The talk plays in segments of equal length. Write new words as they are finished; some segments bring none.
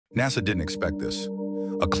NASA didn't expect this.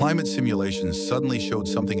 A climate simulation suddenly showed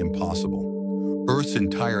something impossible. Earth's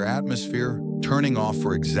entire atmosphere turning off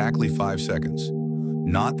for exactly 5 seconds.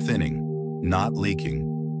 Not thinning, not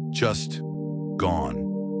leaking, just gone.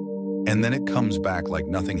 And then it comes back like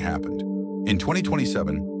nothing happened. In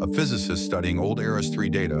 2027, a physicist studying old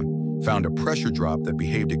ERAS-3 data found a pressure drop that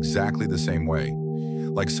behaved exactly the same way,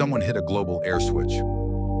 like someone hit a global air switch.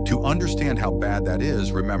 To understand how bad that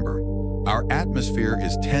is, remember, our atmosphere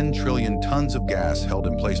is 10 trillion tons of gas held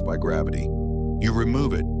in place by gravity. You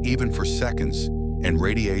remove it, even for seconds, and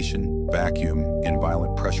radiation, vacuum, and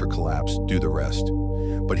violent pressure collapse do the rest.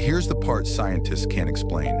 But here's the part scientists can't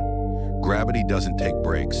explain. Gravity doesn't take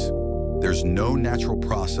breaks. There's no natural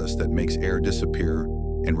process that makes air disappear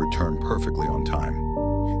and return perfectly on time.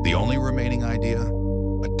 The only remaining idea?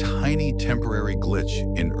 A tiny temporary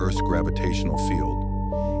glitch in Earth's gravitational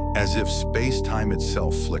field, as if space-time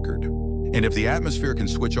itself flickered. And if the atmosphere can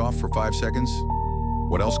switch off for 5 seconds,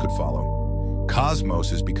 what else could follow?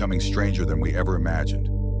 Cosmos is becoming stranger than we ever imagined.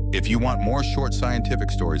 If you want more short scientific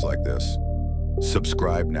stories like this,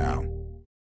 subscribe now.